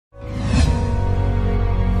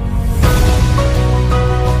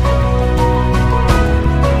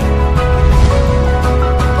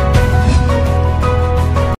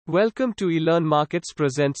Welcome to eLearn Markets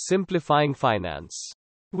presents Simplifying Finance.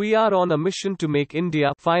 We are on a mission to make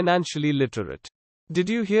India financially literate. Did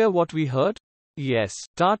you hear what we heard? Yes,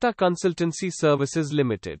 Tata Consultancy Services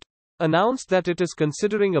Limited announced that it is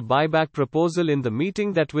considering a buyback proposal in the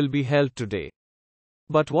meeting that will be held today.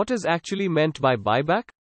 But what is actually meant by buyback?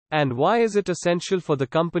 And why is it essential for the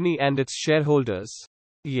company and its shareholders?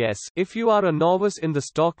 Yes, if you are a novice in the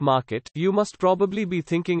stock market, you must probably be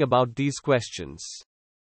thinking about these questions.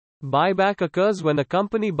 Buyback occurs when a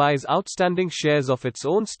company buys outstanding shares of its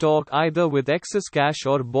own stock either with excess cash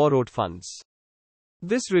or borrowed funds.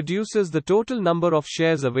 This reduces the total number of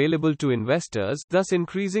shares available to investors, thus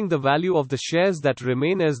increasing the value of the shares that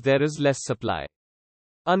remain as there is less supply.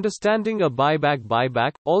 Understanding a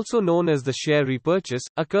buyback, also known as the share repurchase,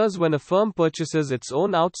 occurs when a firm purchases its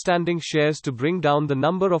own outstanding shares to bring down the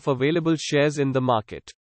number of available shares in the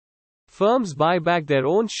market. Firms buy back their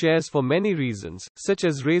own shares for many reasons, such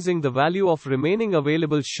as raising the value of remaining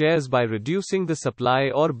available shares by reducing the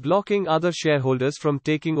supply or blocking other shareholders from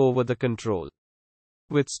taking over the control.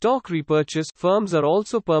 With stock repurchase, firms are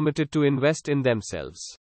also permitted to invest in themselves.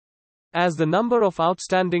 As the number of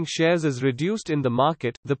outstanding shares is reduced in the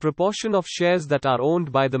market, the proportion of shares that are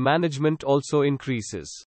owned by the management also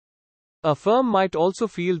increases. A firm might also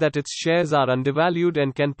feel that its shares are undervalued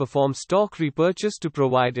and can perform stock repurchase to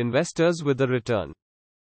provide investors with a return.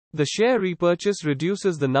 The share repurchase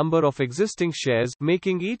reduces the number of existing shares,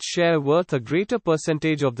 making each share worth a greater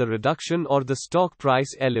percentage of the reduction or the stock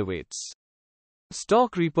price elevates.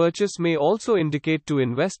 Stock repurchase may also indicate to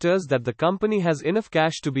investors that the company has enough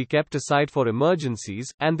cash to be kept aside for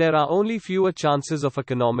emergencies, and there are only fewer chances of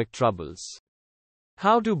economic troubles.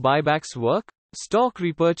 How do buybacks work? Stock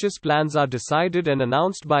repurchase plans are decided and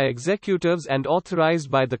announced by executives and authorized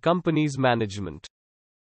by the company's management.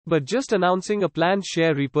 But just announcing a planned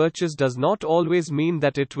share repurchase does not always mean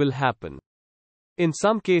that it will happen. In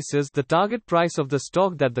some cases, the target price of the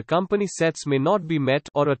stock that the company sets may not be met,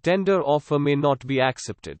 or a tender offer may not be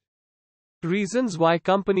accepted. Reasons why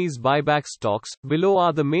companies buy back stocks. Below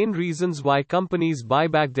are the main reasons why companies buy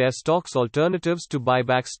back their stocks. Alternatives to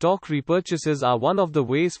buyback stock repurchases are one of the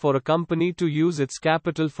ways for a company to use its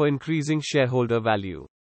capital for increasing shareholder value.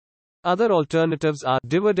 Other alternatives are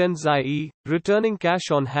dividends, i.e., returning cash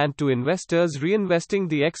on hand to investors, reinvesting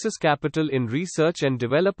the excess capital in research and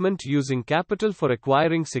development, using capital for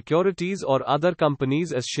acquiring securities or other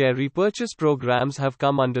companies. As share repurchase programs have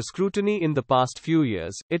come under scrutiny in the past few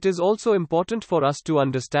years, it is also important for us to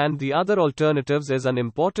understand the other alternatives as an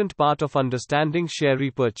important part of understanding share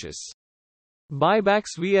repurchase.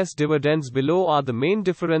 Buybacks vs dividends. Below are the main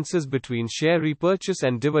differences between share repurchase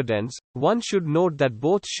and dividends. One should note that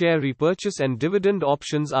both share repurchase and dividend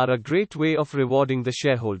options are a great way of rewarding the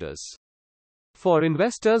shareholders. For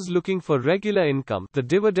investors looking for regular income, the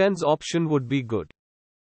dividends option would be good.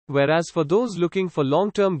 Whereas for those looking for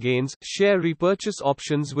long-term gains, share repurchase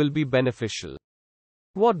options will be beneficial.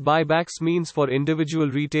 What buybacks means for individual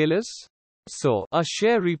retailers? So, a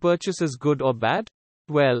share repurchase is good or bad?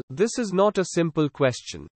 Well, this is not a simple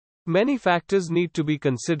question. Many factors need to be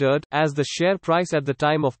considered, as the share price at the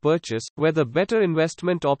time of purchase, whether better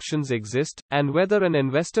investment options exist, and whether an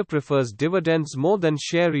investor prefers dividends more than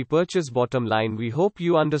share repurchase. Bottom line, we hope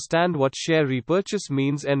you understand what share repurchase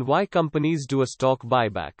means and why companies do a stock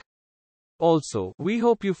buyback. Also, we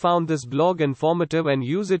hope you found this blog informative and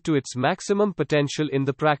use it to its maximum potential in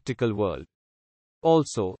the practical world.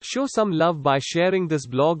 Also, show some love by sharing this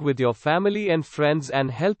blog with your family and friends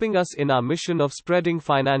and helping us in our mission of spreading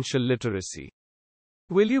financial literacy.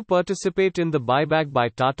 Will you participate in the buyback by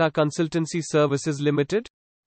Tata Consultancy Services Limited?